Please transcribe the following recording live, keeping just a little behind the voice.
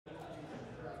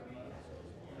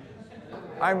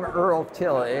I'm Earl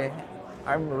Tilly.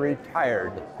 I'm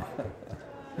retired.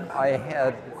 I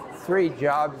had 3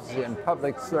 jobs in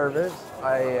public service.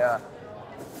 I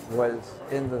was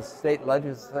in the state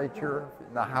legislature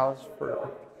in the House for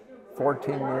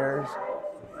 14 years.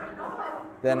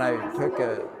 Then I took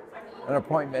an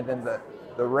appointment in the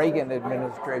Reagan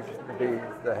administration to be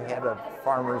the head of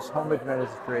Farmers Home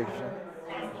Administration.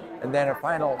 And then a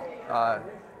final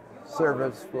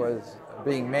service was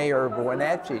being mayor of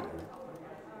Wenatchee.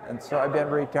 And so I've been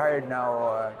retired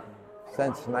now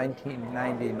since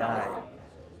 1999.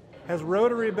 Has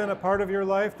Rotary been a part of your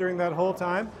life during that whole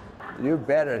time? You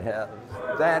bet it has.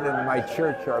 That and my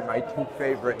church are my 2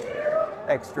 favorite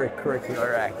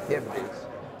extracurricular activities.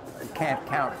 I can't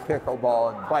count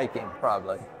pickleball and biking,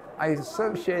 probably. I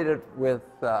associated with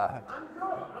the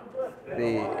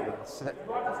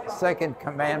second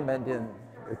commandment in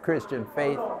the Christian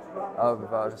faith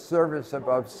of service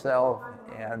above self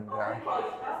and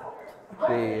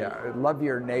love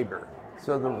your neighbor.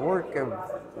 So the work of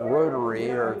Rotary,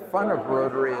 or fun of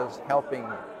Rotary, is helping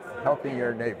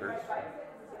your neighbors.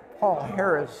 Paul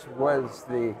Harris was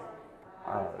the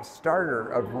starter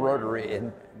of Rotary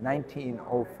in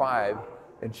 1905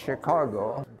 in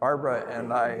Chicago. Barbara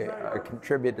and I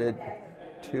contributed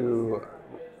to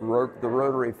the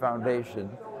Rotary Foundation,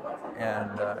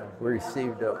 and we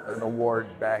received an award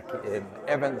back in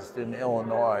Evanston,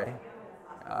 Illinois.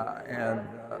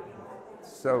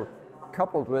 So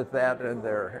coupled with that and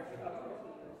their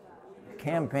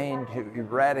campaign to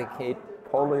eradicate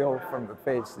polio from the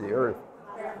face of the earth,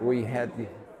 we had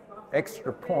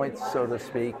extra points, so to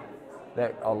speak,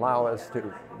 that allow us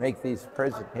to make these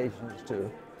presentations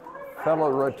to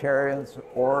fellow Rotarians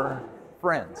or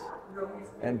friends.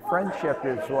 And friendship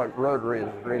is what Rotary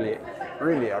is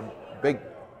really a big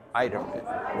item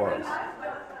for us.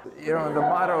 You know, the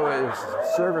motto is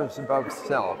service above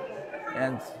self.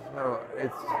 And so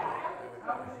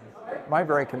my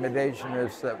recommendation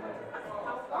is that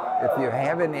if you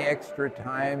have any extra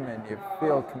time and you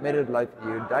feel committed, like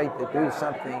you'd like to do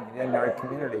something in our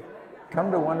community, come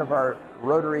to one of our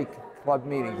Rotary Club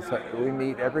meetings. We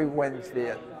meet every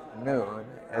Wednesday at noon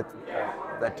at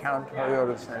the Town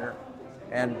Toyota Center,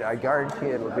 and I guarantee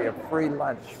it'll be a free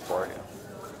lunch for you.